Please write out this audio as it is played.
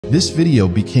This video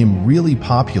became really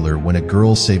popular when a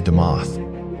girl saved a moth.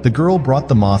 The girl brought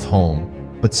the moth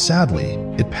home, but sadly,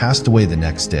 it passed away the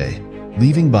next day,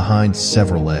 leaving behind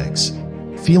several eggs.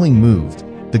 Feeling moved,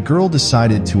 the girl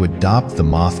decided to adopt the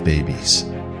moth babies.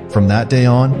 From that day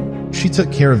on, she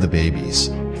took care of the babies,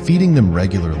 feeding them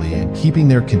regularly and keeping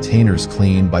their containers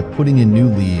clean by putting in new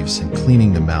leaves and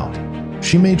cleaning them out.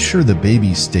 She made sure the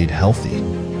babies stayed healthy.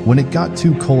 When it got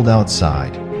too cold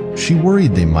outside, she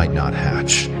worried they might not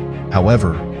hatch.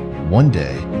 However, one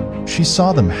day, she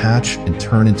saw them hatch and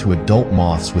turn into adult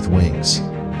moths with wings.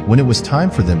 When it was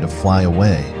time for them to fly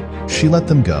away, she let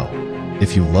them go.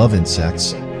 If you love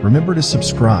insects, remember to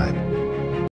subscribe